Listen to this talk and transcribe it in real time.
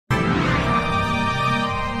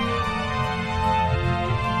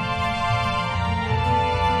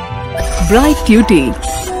bright future.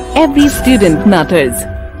 Every student matters.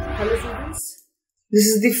 Hello students, this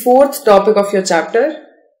is the fourth topic of your chapter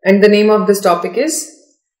and the name of this topic is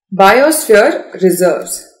Biosphere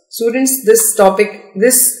Reserves. Students, this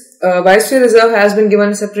Biosphere Reserve has been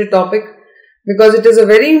given a separate topic because it is a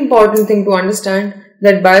very important thing to understand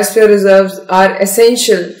that biosphere reserves are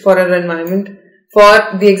essential for our environment,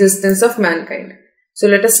 for the existence of mankind. So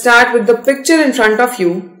let us start with the picture in front of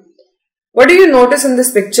you. What do you notice in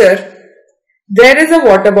this picture? There is a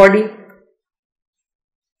water body,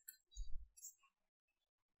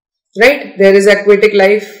 right? There is aquatic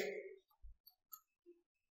life.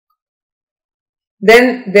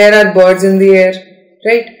 Then there are birds in the air,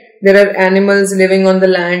 right? There are animals living on the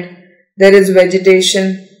land. There is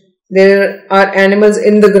vegetation. There are animals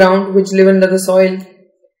in the ground which live under the soil.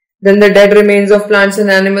 Then the dead remains of plants and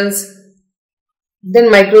animals. Then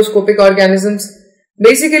microscopic organisms.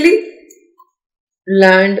 Basically,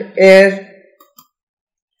 land, air.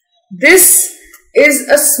 This is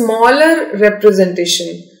a smaller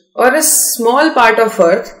representation or a small part of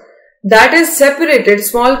earth that is separated,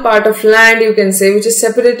 small part of land you can say, which is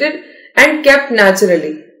separated and kept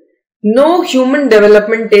naturally. No human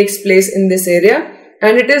development takes place in this area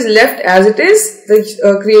and it is left as it is.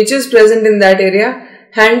 The creatures present in that area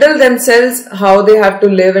handle themselves how they have to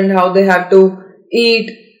live and how they have to eat,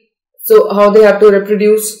 so how they have to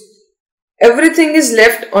reproduce. Everything is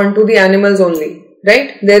left onto the animals only.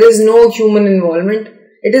 Right? There is no human involvement.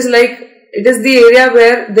 It is the area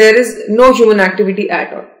where there is no human activity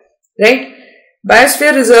at all. Right?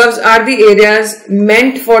 Biosphere reserves are the areas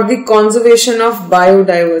meant for the conservation of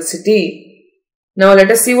biodiversity. Now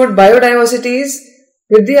let us see what biodiversity is.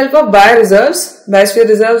 With the help of biosphere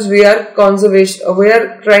reserves, we are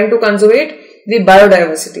trying to conserve the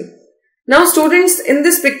biodiversity. Now students, in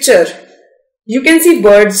this picture, you can see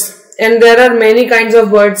birds and there are many kinds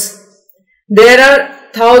of birds. There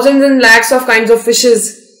are thousands and lakhs of kinds of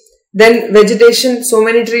fishes. Then vegetation, so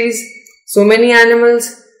many trees, so many animals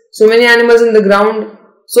in the ground,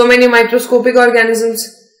 so many microscopic organisms.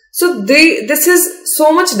 So this is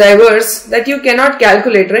so much diverse that you cannot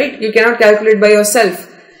calculate, right? You cannot calculate by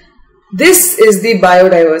yourself. This is the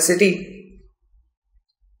biodiversity.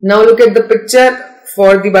 Now look at the picture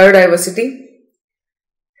for the biodiversity.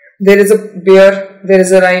 There is a bear, there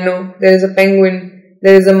is a rhino, there is a penguin,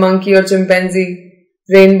 there is a monkey or chimpanzee,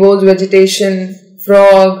 rainbows, vegetation,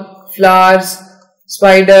 frog, flowers,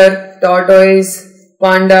 spider, tortoise,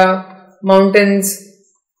 panda, mountains,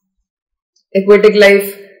 aquatic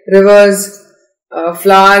life, rivers,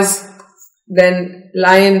 flowers, then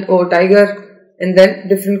lion or tiger, and then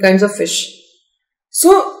different kinds of fish.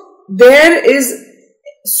 So there is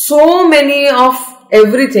so many of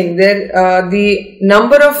everything. The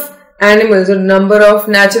number of animals or number of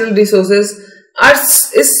natural resources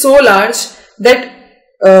is so large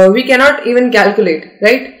that we cannot even calculate,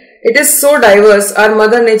 right? It is so diverse. Our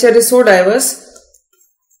mother nature is so diverse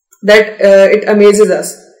that it amazes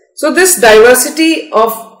us. So this diversity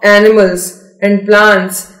of animals and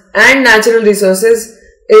plants and natural resources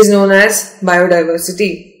is known as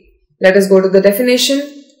biodiversity. Let us go to the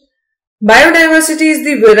definition. Biodiversity is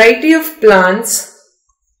the variety of plants,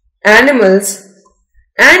 animals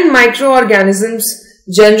and microorganisms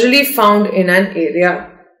generally found in an area.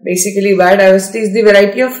 Basically, biodiversity is the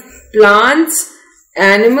variety of plants,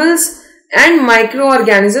 animals and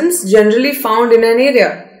microorganisms generally found in an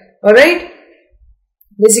area. Alright?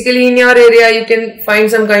 Basically, in your area you can find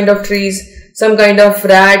some kind of trees, some kind of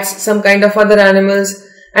rats, some kind of other animals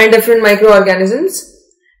and different microorganisms.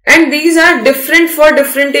 And these are different for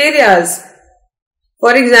different areas.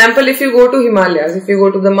 For example, if you go to Himalayas, if you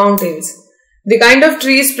go to the mountains, the kind of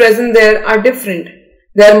trees present there are different.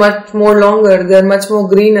 They are much more longer, they are much more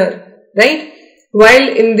greener, right? While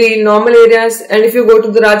in the normal areas, and if you go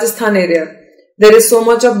to the Rajasthan area, there is so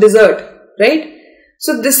much of desert, right?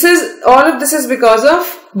 So all of this is because of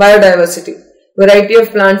biodiversity, variety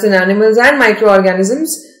of plants and animals and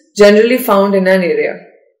microorganisms generally found in an area.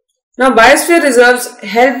 Now biosphere reserves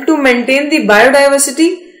help to maintain the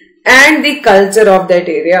biodiversity and the culture of that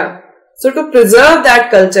area. So to preserve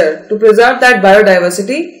that culture, to preserve that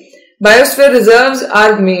biodiversity, biosphere reserves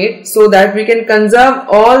are made so that we can conserve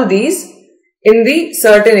all these in the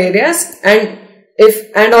certain areas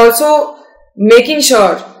and also making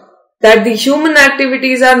sure that the human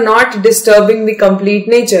activities are not disturbing the complete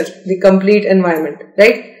nature, the complete environment,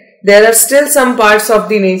 right? There are still some parts of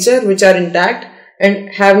the nature which are intact and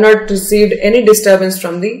have not received any disturbance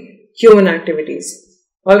from the human activities.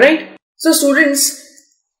 Alright? So students,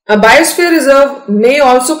 a biosphere reserve may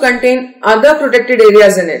also contain other protected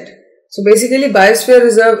areas in it. So basically biosphere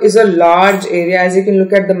reserve is a large area. As you can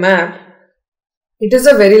look at the map, It is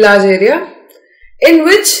a very large area in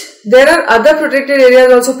which there are other protected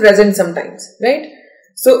areas also present sometimes, right?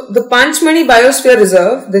 So the Panchmani Biosphere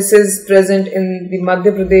Reserve, this is present in the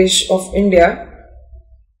Madhya Pradesh of India.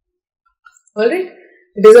 Alright,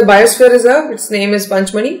 it is a biosphere reserve, its name is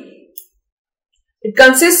Panchmani. It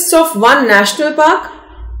consists of one national park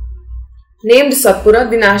named Satpura.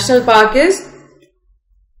 The national park is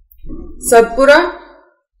Satpura,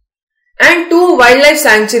 and two wildlife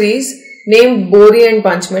sanctuaries named Bori and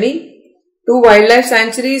Panchmani. Two wildlife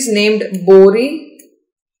sanctuaries named Bori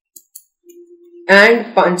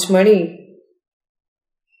and Panchmani.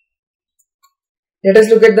 Let us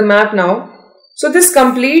look at the map now. So this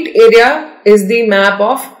complete area is the map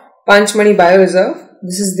of Panchmani Bioreserve.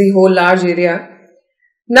 This is the whole large area.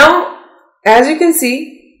 Now, as you can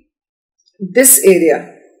see, this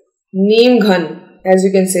area, Neemghan, as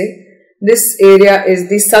you can say, this area is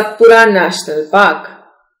the Satpura National Park.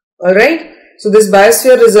 Alright, so this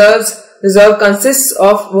Biosphere Reserve consists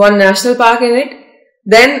of one national park in it,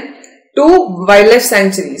 then two wildlife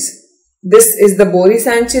sanctuaries. This is the Bori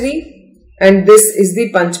Sanctuary and this is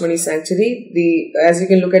the Panchmani Sanctuary. As you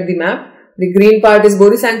can look at the map, the green part is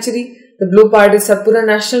Bori Sanctuary, the blue part is Satpura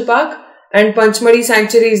National Park, and Panchmani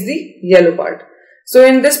Sanctuary is the yellow part. So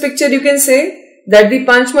in this picture you can say that the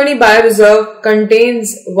Panchmani Bioreserve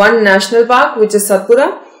contains one national park, which is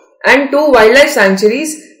Satpura, and two wildlife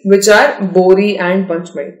sanctuaries, which are Bori and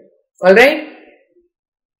Panchmani. Alright.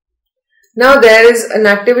 Now there is an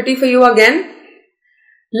activity for you again.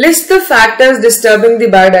 List the factors disturbing the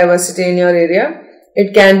biodiversity in your area.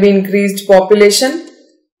 It can be increased population,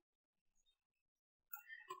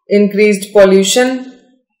 increased pollution,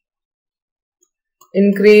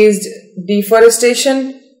 increased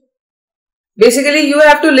deforestation. Basically, you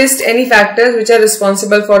have to list any factors which are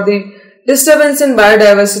responsible for the disturbance in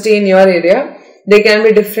biodiversity in your area. They can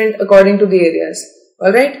be different according to the areas.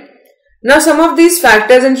 Alright. Now, some of these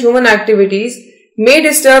factors and human activities may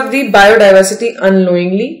disturb the biodiversity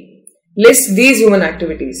unknowingly. List these human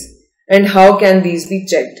activities and how can these be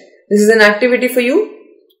checked. This is an activity for you.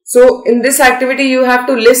 So, in this activity, you have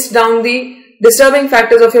to list down the disturbing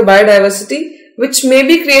factors of your biodiversity which may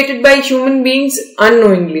be created by human beings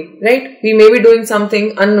unknowingly, right? We may be doing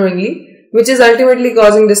something unknowingly which is ultimately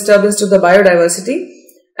causing disturbance to the biodiversity,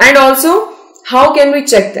 and also how can we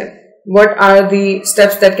check them? What are the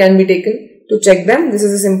steps that can be taken to check them? This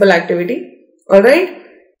is a simple activity. Alright.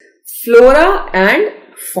 Flora and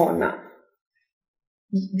fauna.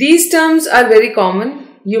 These terms are very common.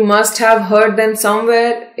 You must have heard them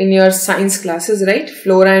somewhere in your science classes, right?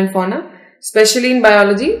 Flora and fauna, especially in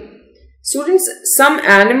biology. Students, some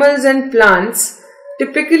animals and plants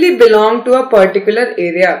typically belong to a particular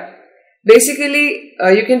area. Basically,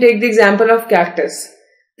 you can take the example of cactus.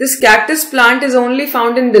 This cactus plant is only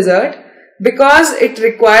found in desert because it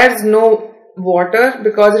requires no water,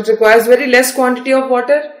 because it requires very less quantity of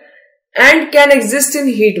water and can exist in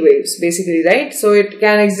heat waves, basically, right? So it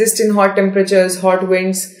can exist in hot temperatures, hot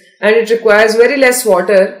winds, and it requires very less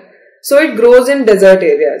water. So it grows in desert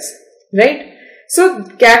areas, right? So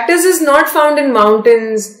cactus is not found in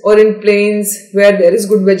mountains or in plains where there is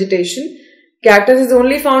good vegetation. Cactus is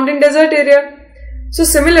only found in desert area. So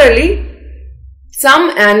similarly, some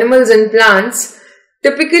animals and plants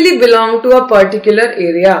typically belong to a particular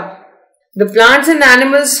area. The plants and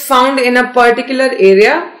animals found in a particular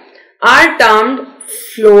area are termed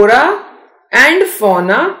flora and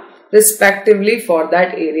fauna respectively for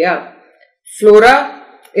that area. Flora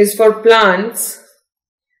is for plants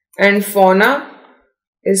and fauna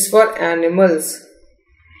is for animals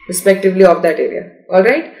respectively of that area.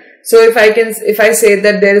 Alright. So if I say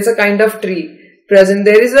that there is a kind of tree present,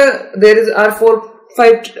 there are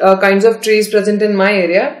 4-5 kinds of trees present in my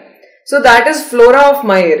area. So that is flora of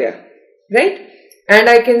my area, right? And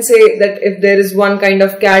I can say that if there is one kind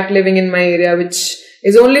of cat living in my area which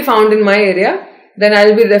is only found in my area, then I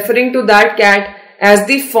will be referring to that cat as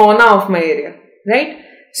the fauna of my area, right?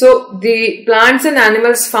 So the plants and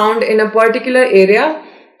animals found in a particular area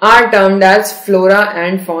are termed as flora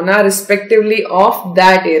and fauna respectively of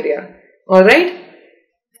that area. Alright.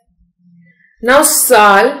 Now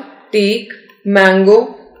sal, teak,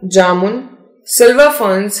 mango, jamun, silver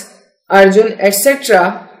ferns, arjun,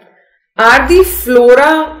 etc. are the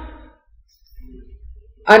flora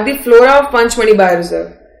of Panchmani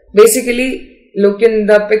Bioreserve. Basically, look in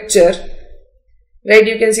the picture, right?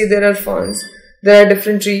 You can see there are ferns, there are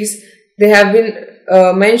different trees. They have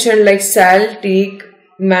been mentioned like sal, teak,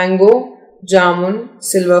 mango, jamun,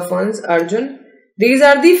 silver ferns, arjun. These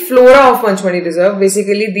are the flora of Panchmani Reserve.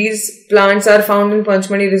 Basically, these plants are found in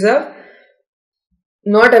Panchmani Reserve.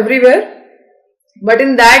 Not everywhere. But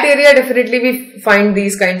in that area definitely we find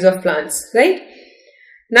these kinds of plants, right?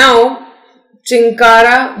 Now,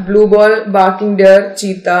 chinkara, blue ball, barking deer,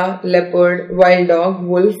 cheetah, leopard, wild dog,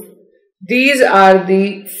 wolf. These are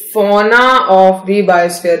the fauna of the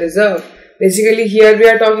biosphere reserve. Basically, here we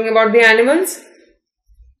are talking about the animals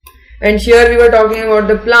and here we were talking about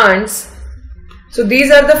the plants. So,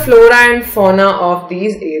 these are the flora and fauna of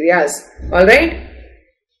these areas. Alright?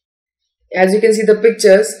 As you can see the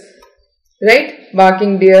pictures, right?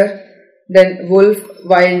 Barking deer, then wolf,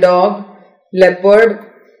 wild dog, leopard,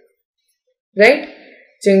 right?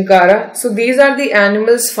 Chinkara. So these are the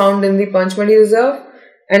animals found in the Panchmadi Reserve,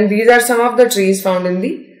 and these are some of the trees found in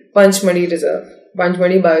the Panchmadi Reserve,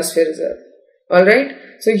 Panchmadi Biosphere Reserve. Alright.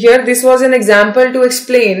 So here this was an example to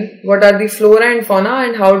explain what are the flora and fauna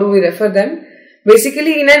and how do we refer them.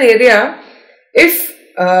 Basically in an area, if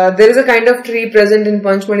there is a kind of tree present in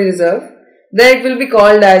Panchmadi Reserve, then it will be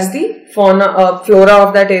called as the flora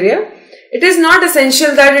of that area. It is not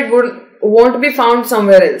essential that it won't be found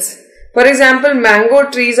somewhere else. For example, mango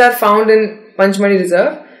trees are found in Panchmadi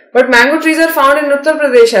Reserve, but mango trees are found in Uttar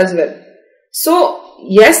Pradesh as well. So,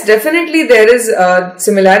 yes, definitely there is a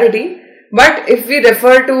similarity, but if we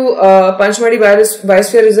refer to Panchmadi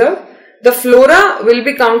Biosphere Reserve, the flora will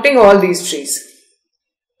be counting all these trees,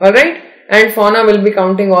 alright, and fauna will be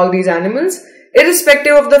counting all these animals,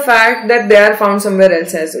 irrespective of the fact that they are found somewhere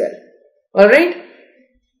else as well, alright.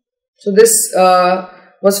 So, this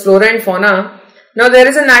was flora and fauna. Now there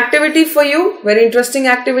is an activity for you, very interesting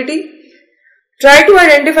activity. Try to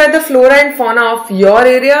identify the flora and fauna of your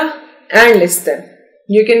area and list them.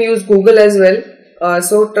 You can use Google as well.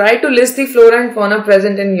 So try to list the flora and fauna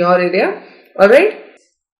present in your area. Alright.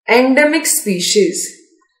 Endemic species.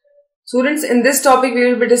 Students, in this topic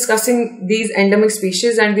we will be discussing these endemic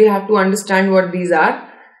species and we have to understand what these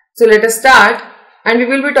are. So let us start, and we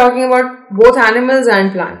will be talking about both animals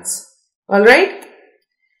and plants. Alright.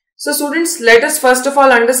 So students, let us first of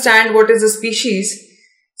all understand what is a species.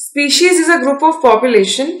 Species is a group of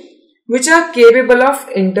population which are capable of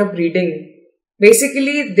interbreeding.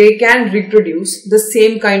 Basically, they can reproduce the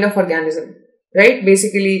same kind of organism, right?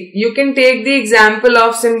 Basically, you can take the example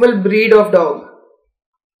of simple breed of dog.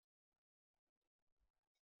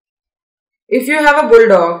 If you have a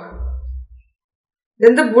bulldog,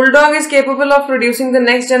 then the bulldog is capable of producing the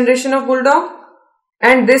next generation of bulldog,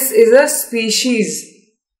 and this is a species.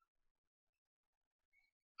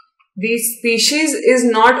 The species is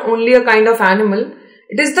not only a kind of animal,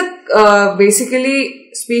 it is the basically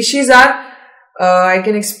species are, I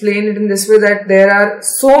can explain it in this way, that there are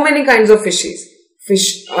so many kinds of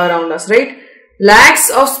fish around us, right? Lakhs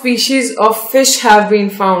of species of fish have been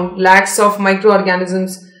found, lakhs of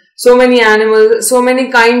microorganisms, so many animals, so many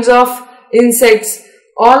kinds of insects.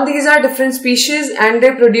 All these are different species and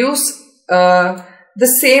they produce the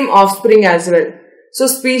same offspring as well. So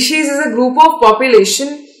species is a group of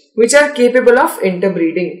population which are capable of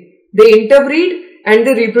interbreeding. They interbreed and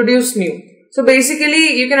they reproduce new. So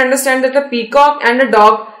basically you can understand that a peacock and a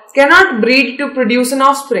dog cannot breed to produce an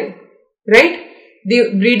offspring, right?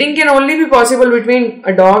 The breeding can only be possible between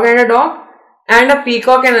a dog and a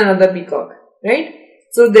peacock and another peacock, right?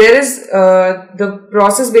 So there is the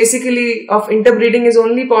process basically of interbreeding is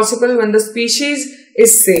only possible when the species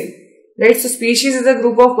is same, right? So species is a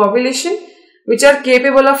group of population which are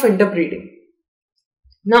capable of interbreeding.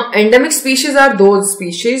 Now, endemic species are those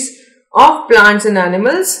species of plants and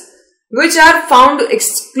animals which are found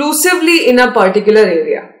exclusively in a particular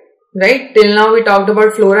area, right? Till now we talked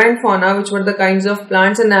about flora and fauna, which were the kinds of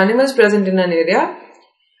plants and animals present in an area.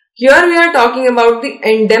 Here we are talking about the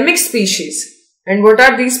endemic species. And what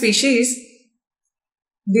are these species?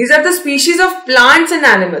 These are the species of plants and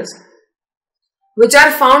animals which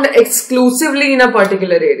are found exclusively in a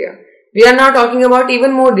particular area. We are now talking about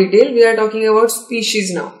even more detail. We are talking about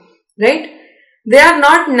species now, right? They are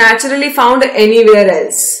not naturally found anywhere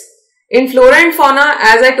else. In flora and fauna,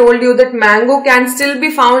 as I told you, that mango can still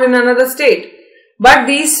be found in another state, but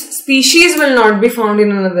these species will not be found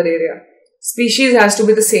in another area. Species has to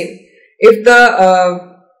be the same. If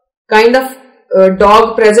the kind of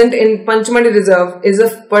dog present in Panchmadi Reserve is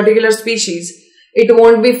a particular species, it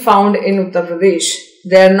won't be found in Uttar Pradesh.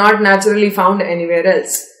 They are not naturally found anywhere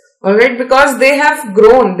else. Alright, because they have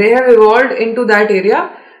grown, they have evolved into that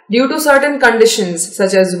area due to certain conditions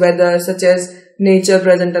such as weather, such as nature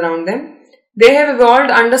present around them. They have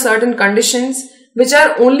evolved under certain conditions which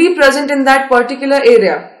are only present in that particular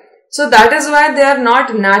area. So that is why they are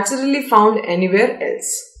not naturally found anywhere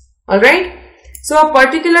else. Alright. So a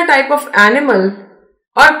particular type of animal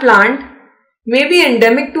or plant may be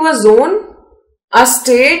endemic to a zone, a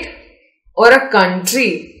state or a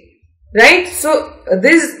country. right? So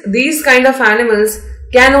these kind of animals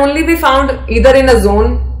can only be found either in a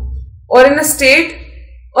zone or in a state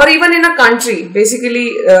or even in a country.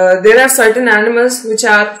 Basically, there are certain animals which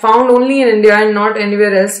are found only in India and not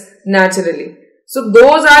anywhere else naturally. So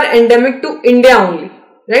those are endemic to India only,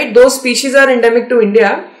 right? Those species are endemic to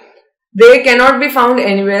India. They cannot be found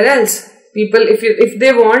anywhere else. People, if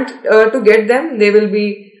they want to get them, they will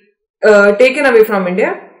be taken away from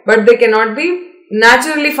India, but they cannot be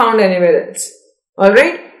naturally found anywhere else.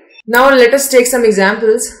 Alright. Now let us take some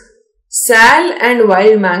examples. Sal and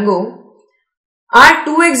wild mango are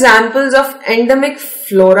two examples of endemic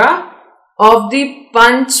flora of the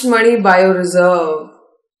Panchmani Bioreserve.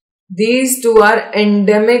 These two are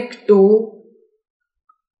endemic to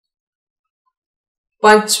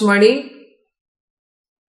Panchmani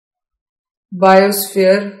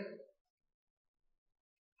Biosphere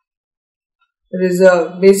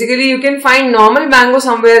Reserve. Basically, you can find normal mango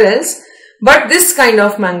somewhere else, but this kind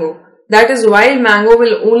of mango, that is wild mango,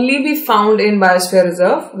 will only be found in Biosphere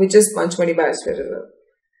Reserve, which is Panchmani Biosphere Reserve.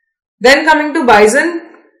 Then coming to bison,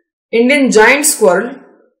 Indian giant squirrel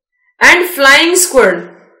and flying squirrel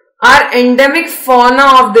are endemic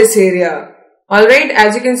fauna of this area. Alright,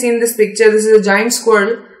 as you can see in this picture, this is a giant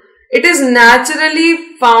squirrel. It is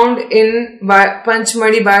naturally found in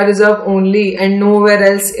Panchmani Bioreserve only and nowhere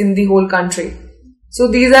else in the whole country. So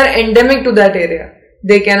these are endemic to that area.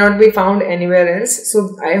 They cannot be found anywhere else.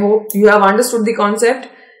 So I hope you have understood the concept.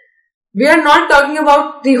 We are not talking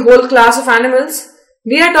about the whole class of animals.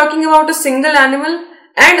 We are talking about a single animal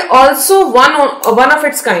and also one of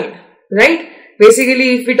its kind, right?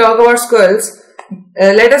 Basically, if we talk about squirrels,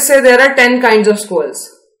 let us say there are 10 kinds of squirrels,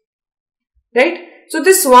 right? So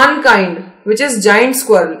this one kind, which is giant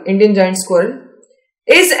squirrel, Indian giant squirrel,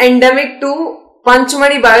 is endemic to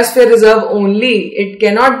Panchmani Biosphere Reserve only. It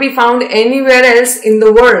cannot be found anywhere else in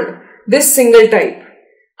the world, this single type.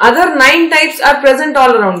 Other 9 types are present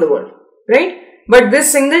all around the world, right? But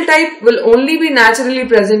this single type will only be naturally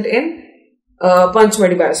present in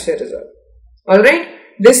Panchmani Biosphere Reserve. Alright,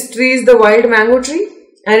 this tree is the wild mango tree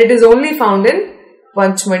and it is only found in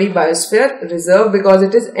Panchmani Biosphere Reserve because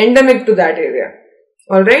it is endemic to that area.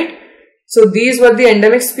 Alright, so these were the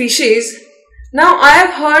endemic species. Now I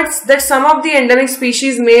have heard that some of the endemic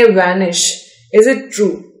species may vanish. Is it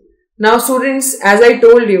true? Now students, as I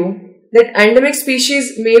told you, that endemic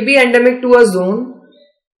species may be endemic to a zone,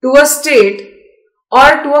 to a state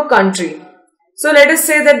or to a country. So let us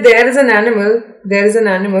say that there is an animal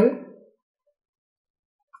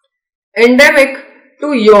endemic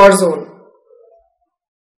to your zone,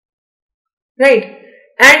 right?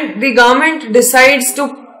 And the government decides to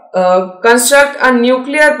construct a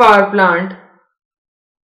nuclear power plant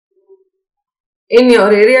in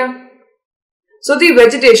your area. So the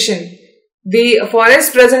vegetation, the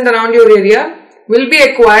forest present around your area will be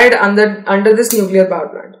acquired under this nuclear power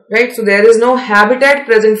plant, right? So there is no habitat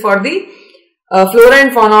present for the flora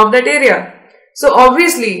and fauna of that area. So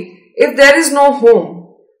obviously, if there is no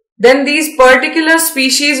home, then these particular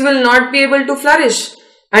species will not be able to flourish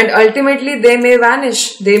and ultimately they may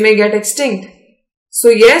vanish, they may get extinct. So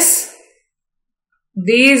yes,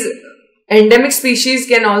 these endemic species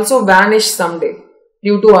can also vanish someday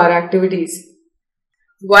due to our activities.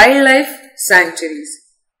 Wildlife sanctuaries.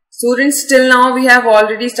 Students, till now we have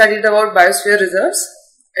already studied about biosphere reserves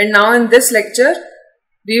and now in this lecture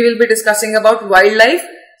we will be discussing about wildlife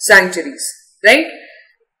sanctuaries, right?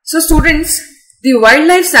 So students, the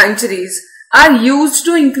wildlife sanctuaries are used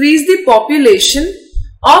to increase the population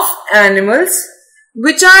of animals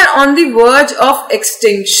which are on the verge of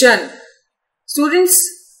extinction. Students,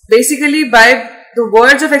 basically by the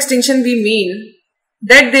verge of extinction we mean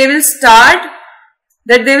that they will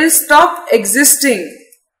stop existing.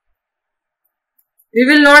 We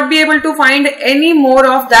will not be able to find any more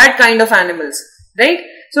of that kind of animals, right?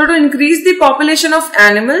 So to increase the population of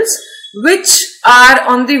animals which are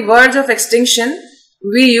on the verge of extinction,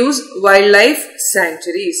 we use wildlife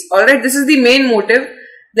sanctuaries. Alright, this is the main motive,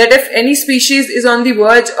 that if any species is on the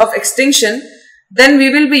verge of extinction, then we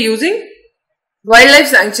will be using wildlife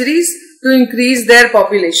sanctuaries to increase their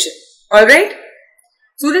population. Alright.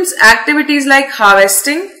 Students, activities like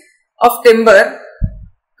harvesting of timber,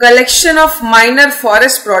 collection of minor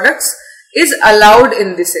forest products is allowed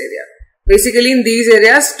in this area. Basically in these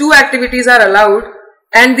areas, 2 activities are allowed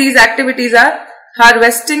and these activities are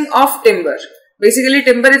harvesting of timber. Basically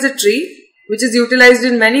timber is a tree which is utilized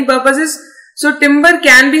in many purposes. So timber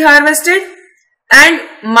can be harvested and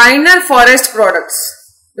minor forest products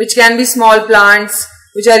which can be small plants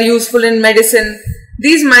which are useful in medicine.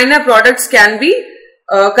 These minor products can be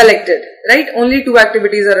collected, right? Only 2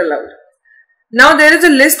 activities are allowed. Now there is a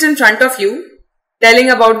list in front of you telling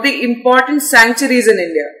about the important sanctuaries in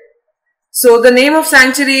India. So the name of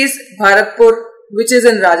sanctuary is Bharatpur, which is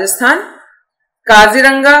in Rajasthan,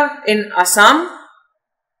 Kaziranga in Assam,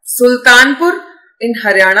 Sultanpur in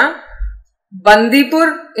Haryana,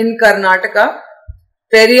 Bandipur in Karnataka,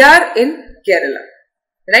 Periyar in Kerala.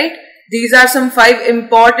 Right? These are some 5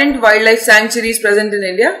 important wildlife sanctuaries present in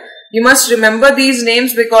India. You must remember these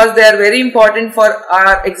names because they are very important for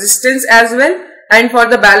our existence as well and for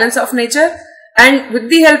the balance of nature. And with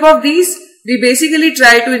the help of these, we basically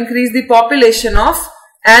try to increase the population of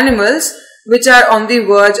animals which are on the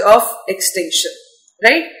verge of extinction.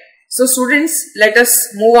 Right? So students, let us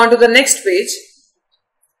move on to the next page.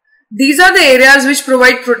 These are the areas which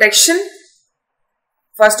provide protection.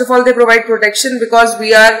 First of all, they provide protection because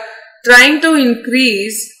we are trying to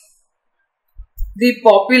increase the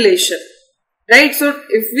population, right? So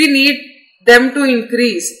if we need them to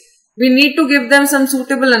increase, we need to give them some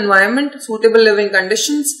suitable environment, suitable living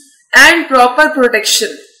conditions and proper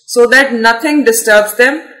protection so that nothing disturbs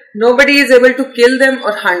them, nobody is able to kill them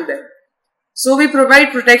or hunt them. So we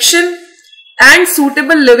provide protection and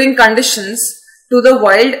suitable living conditions to the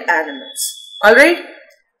wild animals. Alright?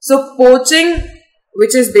 So poaching,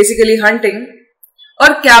 which is basically hunting,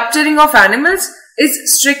 or capturing of animals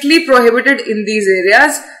is strictly prohibited in these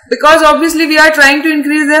areas because obviously we are trying to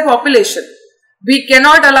increase their population. We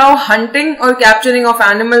cannot allow hunting or capturing of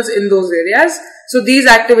animals in those areas. So these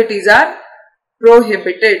activities are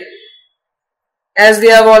prohibited. As we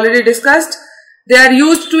have already discussed, they are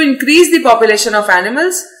used to increase the population of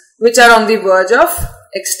animals which are on the verge of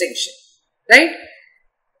extinction. Right?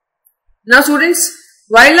 Now students,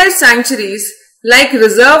 wildlife sanctuaries like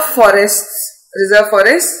reserve forests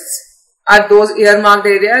are those earmarked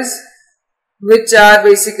areas which are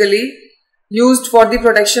basically used for the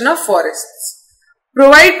protection of forests.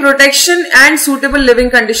 Provide protection and suitable living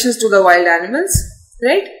conditions to the wild animals,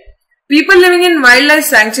 right? People living in wildlife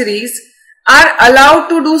sanctuaries are allowed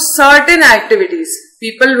to do certain activities.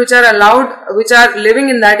 People which are living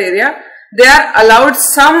in that area, they are allowed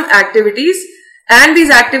some activities, and these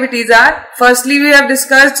activities are, firstly we have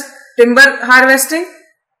discussed timber harvesting.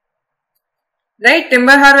 Right,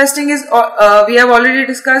 timber harvesting is, we have already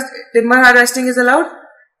discussed timber harvesting is allowed.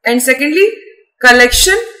 And secondly,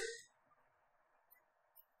 collection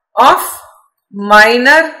of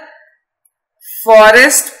minor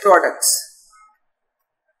forest products.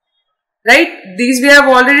 Right, these we have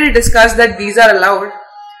already discussed that these are allowed.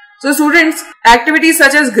 So students, activities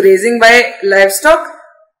such as grazing by livestock,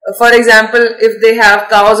 for example, if they have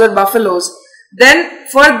cows or buffaloes, then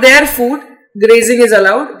for their food, grazing is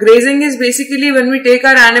allowed. Grazing is basically when we take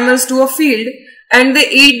our animals to a field and they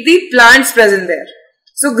eat the plants present there.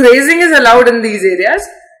 So grazing is allowed in these areas,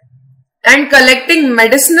 and collecting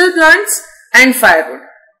medicinal plants and firewood.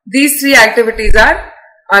 These 3 activities are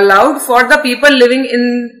allowed for the people living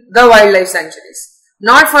in the wildlife sanctuaries,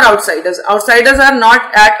 not for outsiders. Outsiders are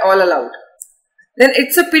not at all allowed. Then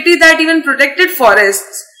it's a pity that even protected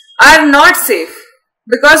forests are not safe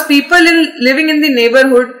because people living in the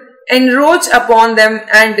neighborhood encroach upon them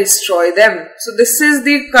and destroy them. So this is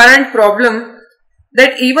the current problem,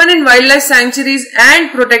 that even in wildlife sanctuaries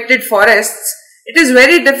and protected forests, it is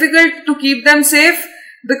very difficult to keep them safe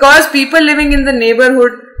because people living in the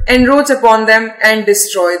neighborhood encroach upon them and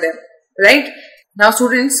destroy them. Right? Now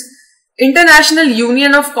students, International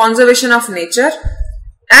Union of Conservation of Nature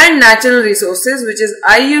and Natural Resources, which is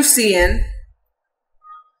IUCN,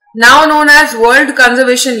 now known as World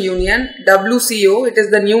Conservation Union, WCO, it is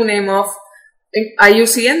the new name of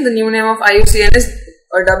IUCN. The new name of IUCN is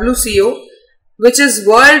WCO, which is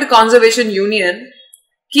World Conservation Union,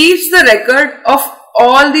 keeps the record of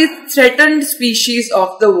all the threatened species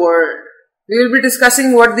of the world. We will be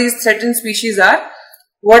discussing what these threatened species are.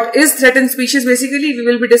 What is threatened species basically? We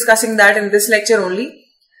will be discussing that in this lecture only.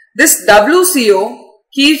 This WCO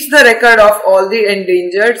keeps the record of all the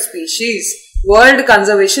endangered species. World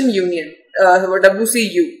Conservation Union,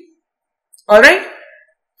 WCU. Alright?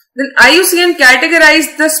 Then IUCN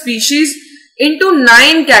categorized the species into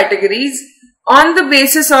 9 categories on the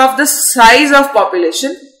basis of the size of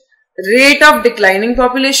population, rate of declining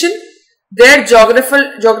population, their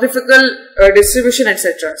geographical distribution,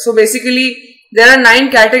 etc. So basically, there are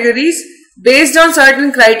 9 categories based on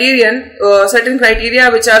certain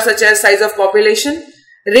criteria which are such as size of population,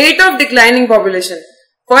 rate of declining population.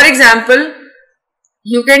 For example,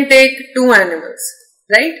 you can take 2 animals,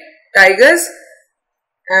 right? Tigers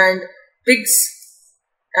and pigs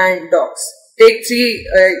and dogs. Take 3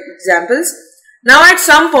 examples. Now at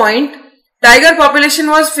some point, tiger population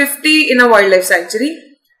was 50 in a wildlife sanctuary,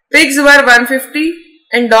 pigs were 150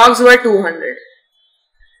 and dogs were 200.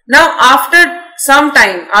 Now after some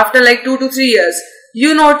time, after like 2 to 3 years,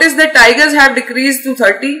 you notice that tigers have decreased to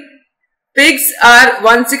 30, pigs are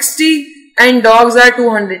 160 and dogs are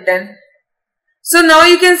 210. So now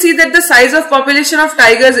you can see that the size of population of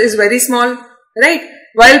tigers is very small, right?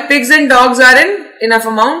 While pigs and dogs are in enough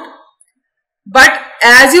amount. But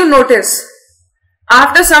as you notice,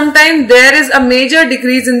 after some time there is a major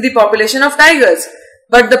decrease in the population of tigers.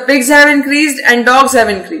 But the pigs have increased and dogs have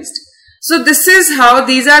increased. So this is how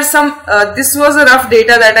these are some, this was a rough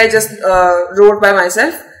data that I just wrote by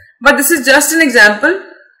myself. But this is just an example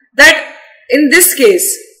that in this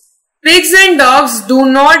case, pigs and dogs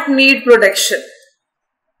do not need protection.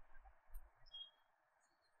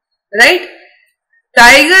 Right?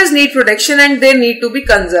 Tigers need protection and they need to be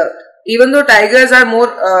conserved. Even though tigers are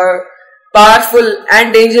more powerful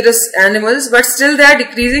and dangerous animals, but still they are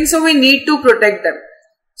decreasing, so we need to protect them.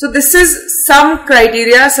 So this is some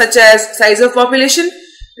criteria such as size of population,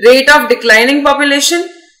 rate of declining population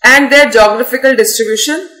and their geographical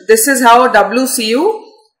distribution. This is how WCU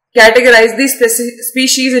categorized these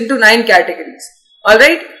species into 9 categories.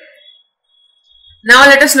 Alright. Now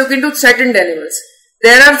let us look into threatened animals.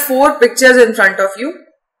 There are 4 pictures in front of you,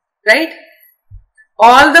 right?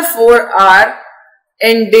 All the 4 are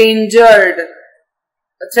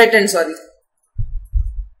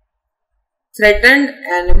threatened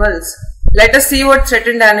animals. Let us see what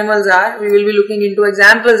threatened animals are. We will be looking into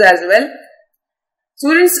examples as well.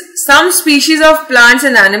 Students, some species of plants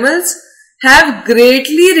and animals have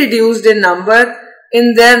greatly reduced in number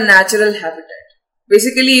in their natural habitat.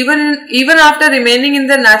 Basically, even after remaining in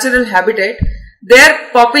their natural habitat, their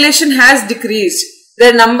population has decreased.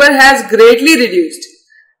 Their number has greatly reduced.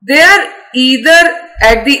 They are either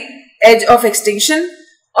at the edge of extinction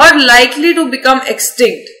or likely to become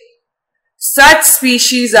extinct. Such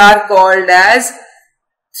species are called as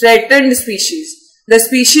threatened species. The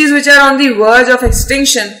species which are on the verge of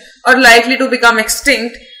extinction or likely to become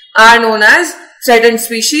extinct are known as threatened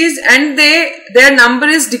species, and their number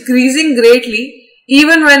is decreasing greatly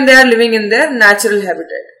even when they are living in their natural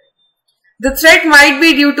habitat. The threat might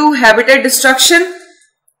be due to habitat destruction.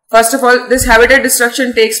 First of all, this habitat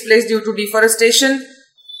destruction takes place due to deforestation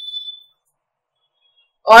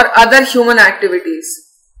or other human activities.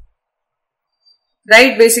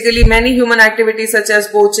 Right? Basically, many human activities such as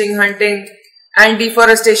poaching, hunting and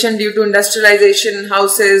deforestation due to industrialization,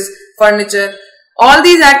 houses, furniture. All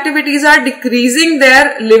these activities are decreasing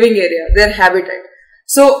their living area, their habitat.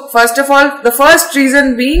 So, first of all, the first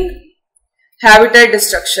reason being habitat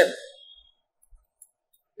destruction.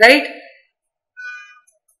 Right?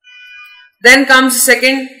 Then comes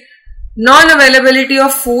second, non-availability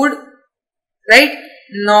of food. Right?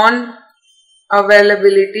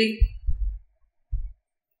 Non-availability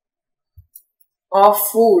of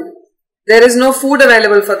food. There is no food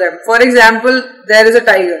available for them. For example, there is a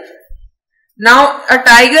tiger. Now, a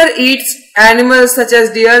tiger eats animals such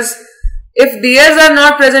as deers. If deers are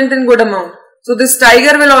not present in good amount, so this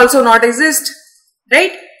tiger will also not exist.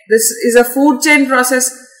 Right? This is a food chain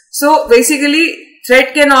process. So, basically,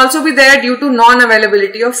 threat can also be there due to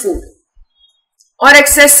non-availability of food or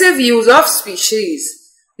excessive use of species.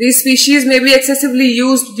 These species may be excessively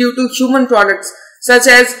used due to human products such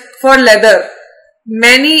as for leather.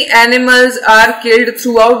 Many animals are killed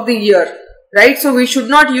throughout the year, right? So we should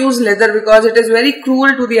not use leather because it is very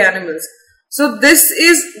cruel to the animals. So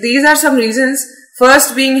these are some reasons.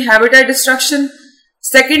 First being habitat destruction,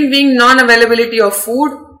 second being non-availability of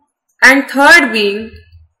food, and third being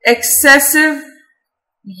excessive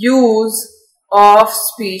use of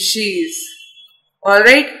species.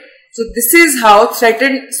 Alright, so this is how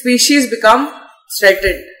threatened species become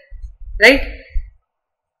threatened, right?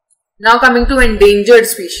 Now coming to endangered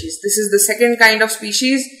species. This is the second kind of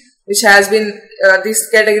species which has been, this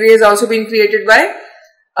category has also been created by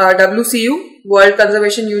WCU, World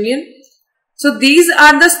Conservation Union. So these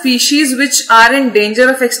are the species which are in danger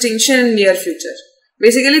of extinction in near future.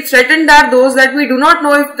 Basically, threatened are those that we do not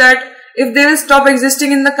know if they will stop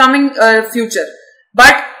existing in the coming future.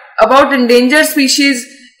 But about endangered species,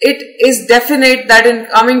 it is definite that in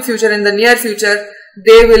coming future, in the near future,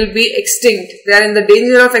 they will be extinct. They are in the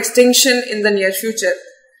danger of extinction in the near future.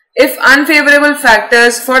 If unfavorable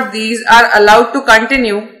factors for these are allowed to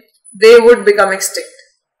continue, they would become extinct.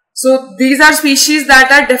 So these are species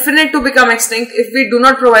that are definite to become extinct if we do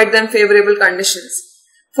not provide them favorable conditions.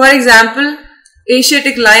 For example,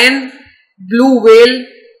 Asiatic lion, blue whale,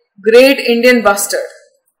 great Indian bustard.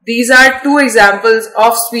 These are two examples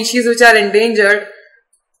of species which are endangered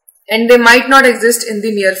and they might not exist in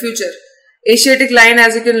the near future. Asiatic lion,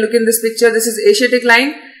 as you can look in this picture, this is Asiatic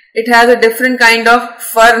lion. It has a different kind of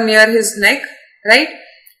fur near his neck, right?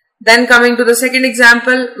 Then coming to the second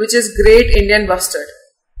example, which is great Indian bustard.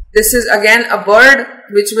 This is again a bird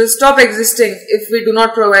which will stop existing if we do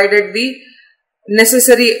not provide it the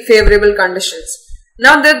necessary favorable conditions.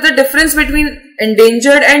 Now the difference between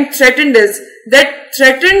endangered and threatened is that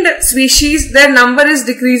threatened species, their number is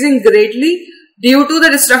decreasing greatly due to the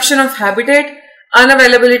destruction of habitat,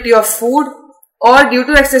 unavailability of food, or due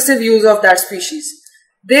to excessive use of that species.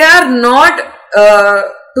 They are not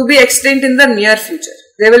to be extinct in the near future.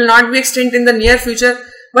 They will not be extinct in the near future,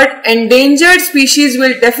 but endangered species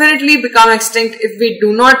will definitely become extinct if we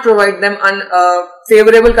do not provide them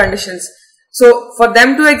favorable conditions. So for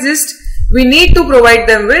them to exist, we need to provide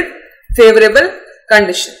them with favorable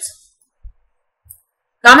conditions.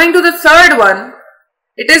 Coming to the third one,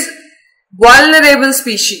 it is vulnerable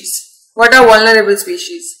species. What are vulnerable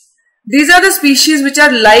species? These are the species which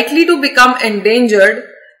are likely to become endangered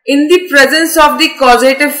in the presence of the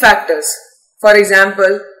causative factors. For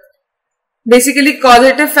example, basically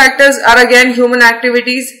causative factors are again human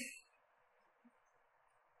activities,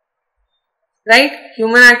 right?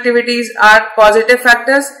 Human activities are causative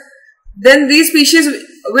factors. Then these species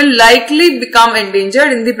will likely become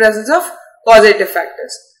endangered in the presence of causative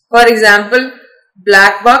factors. For example,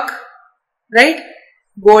 black buck, right?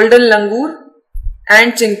 Golden langur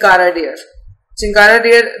and chinkara deer. Chinkara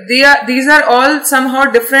deer, these are all somehow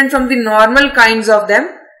different from the normal kinds of them,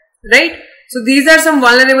 right? So these are some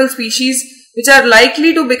vulnerable species which are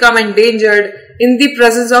likely to become endangered in the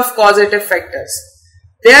presence of causative factors.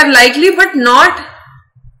 They are likely but not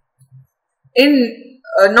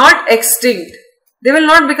extinct. They will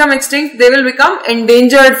not become extinct, they will become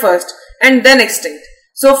endangered first and then extinct.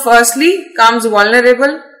 So firstly comes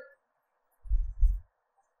vulnerable,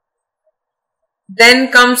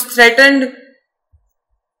 then comes threatened,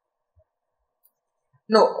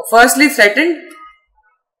 firstly threatened,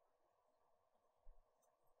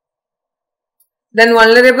 then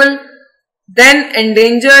vulnerable, then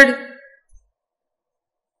endangered,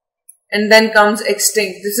 and then comes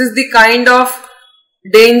extinct. This is the kind of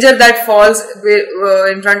danger that falls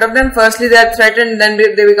in front of them. Firstly they are threatened, then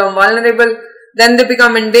they become vulnerable, then they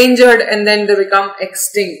become endangered, and then they become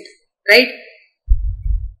extinct, right?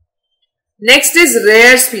 Next is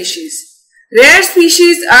rare species. Rare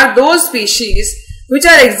species are those species which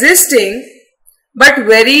are existing but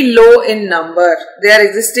very low in number. They are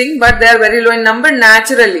existing but they are very low in number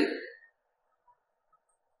naturally.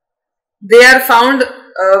 They are found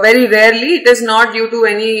very rarely. It is not due to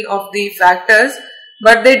any of the factors,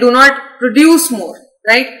 but they do not produce more,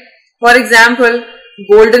 right? For example,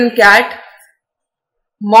 golden cat,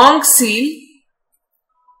 monk seal,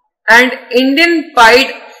 and Indian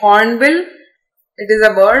pied hornbill, it is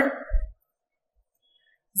a bird,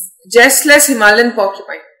 jessless Himalayan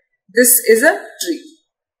porcupine. This is a tree,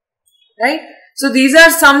 right? So these are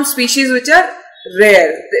some species which are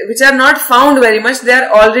rare, which are not found very much. They are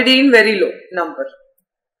already in very low number.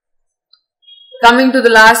 Coming to the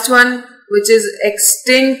last one, which is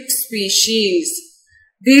extinct species.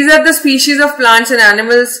 These are the species of plants and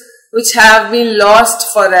animals which have been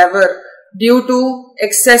lost forever due to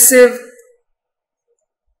excessive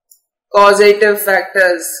causative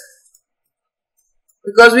factors.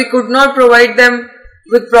 Because we could not provide them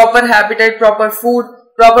with proper habitat, proper food,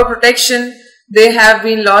 proper protection, they have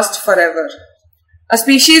been lost forever. A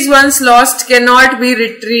species once lost cannot be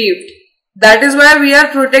retrieved. That is why we are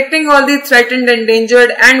protecting all the threatened,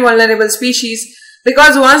 endangered and vulnerable species,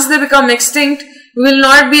 because once they become extinct, we will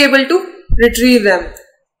not be able to retrieve them.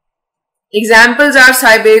 Examples are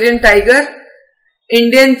Siberian tiger,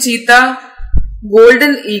 Indian cheetah,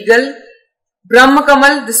 golden eagle, Brahma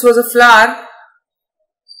Kamal, this was a flower,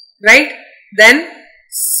 right? Then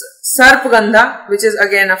Sarpagandha, which is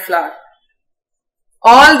again a flower.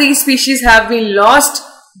 All these species have been lost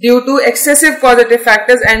due to excessive causative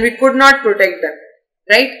factors and we could not protect them,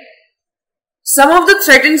 right? Some of the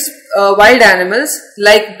threatened wild animals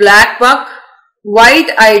like black buck,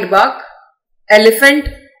 white-eyed buck, elephant,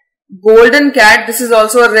 golden cat, this is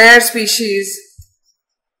also a rare species,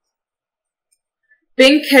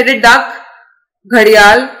 pink-headed duck,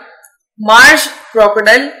 ghadial, marsh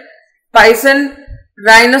crocodile, bison,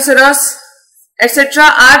 rhinoceros, etc.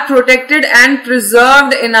 are protected and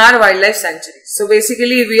preserved in our wildlife sanctuaries. So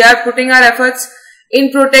basically we are putting our efforts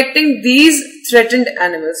in protecting these threatened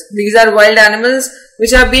animals. These are wild animals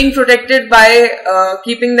which are being protected by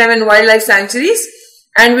keeping them in wildlife sanctuaries,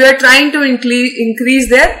 and we are trying to increase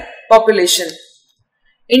their population.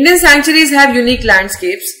 Indian sanctuaries have unique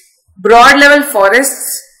landscapes, broad level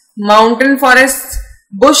forests, mountain forests,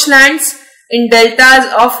 bushlands in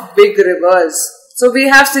deltas of big rivers. So we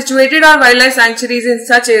have situated our wildlife sanctuaries in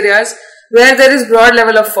such areas where there is broad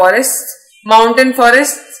level of forests, mountain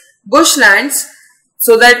forests, bushlands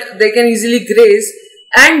so that they can easily graze,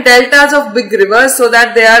 and deltas of big rivers so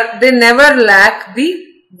that they never lack the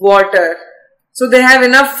water. So they have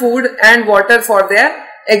enough food and water for their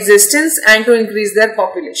existence and to increase their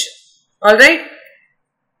population. Alright.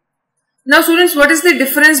 Now students, what is the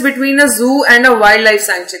difference between a zoo and a wildlife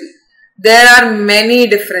sanctuary? There are many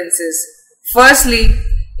differences. Firstly,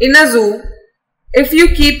 in a zoo, if you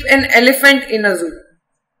keep an elephant in a zoo,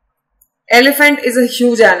 elephant is a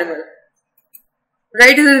huge animal,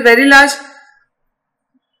 right? It is very large.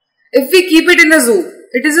 If we keep it in a zoo,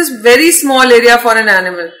 it is a very small area for an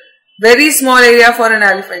animal, very small area for an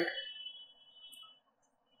elephant.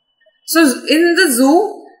 So in the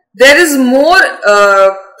zoo, there is more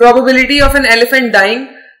probability of an elephant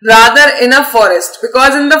dying rather in a forest,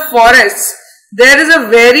 because in the forests, there is a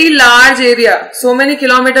very large area, so many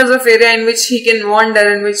kilometers of area in which he can wander,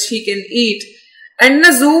 in which he can eat. And in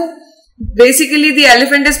a zoo, basically the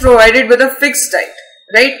elephant is provided with a fixed diet,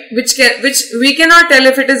 right? Which we cannot tell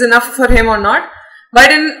if it is enough for him or not.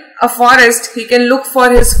 But in a forest, he can look for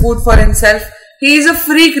his food for himself. He is a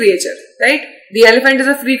free creature, right? The elephant is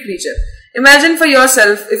a free creature. Imagine for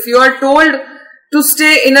yourself, if you are told to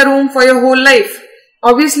stay in a room for your whole life,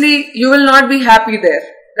 obviously you will not be happy there,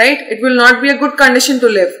 right? It will not be a good condition to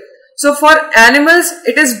live. So for animals,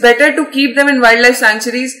 it is better to keep them in wildlife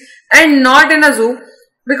sanctuaries and not in a zoo,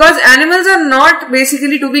 because animals are not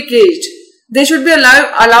basically to be caged. They should be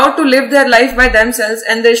allowed to live their life by themselves,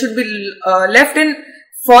 and they should be left in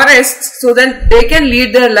forests so that they can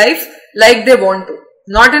lead their life like they want to.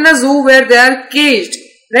 Not in a zoo where they are caged,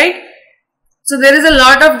 right? So there is a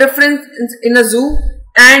lot of difference in a zoo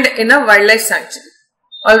and in a wildlife sanctuary.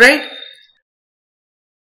 Alright.